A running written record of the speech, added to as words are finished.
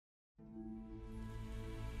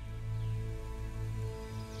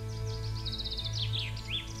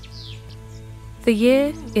The year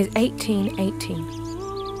is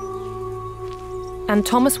 1818, and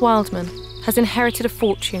Thomas Wildman has inherited a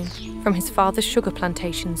fortune from his father's sugar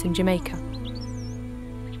plantations in Jamaica.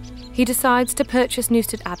 He decides to purchase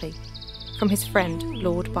Newstead Abbey from his friend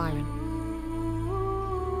Lord Byron.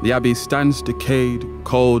 The abbey stands decayed,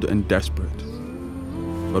 cold and desperate.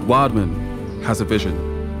 But Wildman has a vision.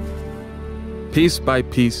 Piece by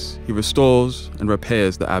piece, he restores and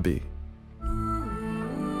repairs the abbey.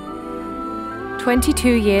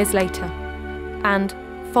 22 years later, and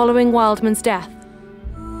following Wildman's death,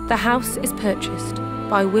 the house is purchased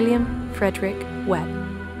by William Frederick Webb.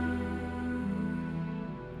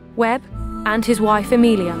 Webb and his wife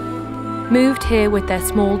Amelia moved here with their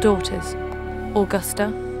small daughters,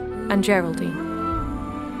 Augusta and Geraldine.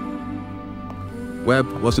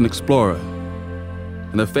 Webb was an explorer,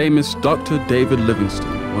 and the famous Dr. David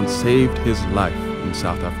Livingstone once saved his life in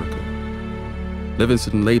South Africa.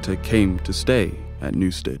 Livingstone later came to stay at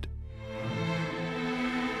Newstead.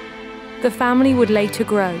 The family would later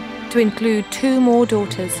grow to include 2 more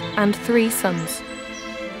daughters and 3 sons.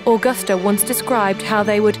 Augusta once described how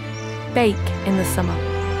they would bake in the summer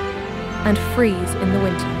and freeze in the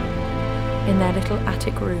winter in their little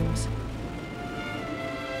attic rooms.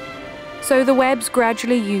 So the Webbs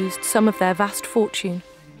gradually used some of their vast fortune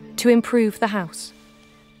to improve the house,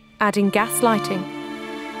 adding gas lighting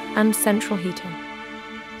and central heating.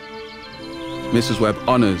 Mrs. Webb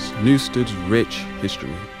honours Newstead's rich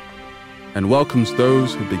history and welcomes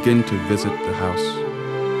those who begin to visit the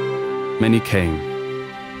house. Many came,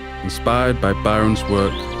 inspired by Byron's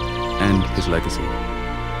work and his legacy.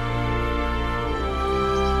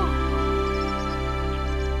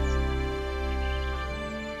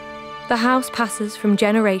 The house passes from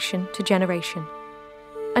generation to generation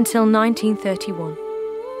until 1931,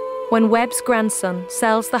 when Webb's grandson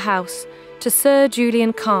sells the house to Sir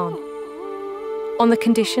Julien Cahn on the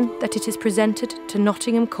condition that it is presented to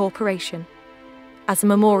Nottingham Corporation as a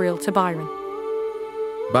memorial to Byron.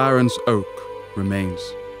 Byron's oak remains,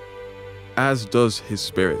 as does his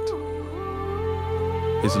spirit.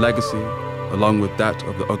 His legacy, along with that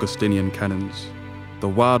of the Augustinian canons, the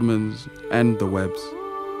Wildmans and the Webbs,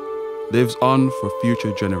 lives on for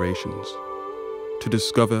future generations to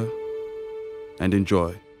discover and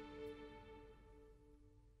enjoy.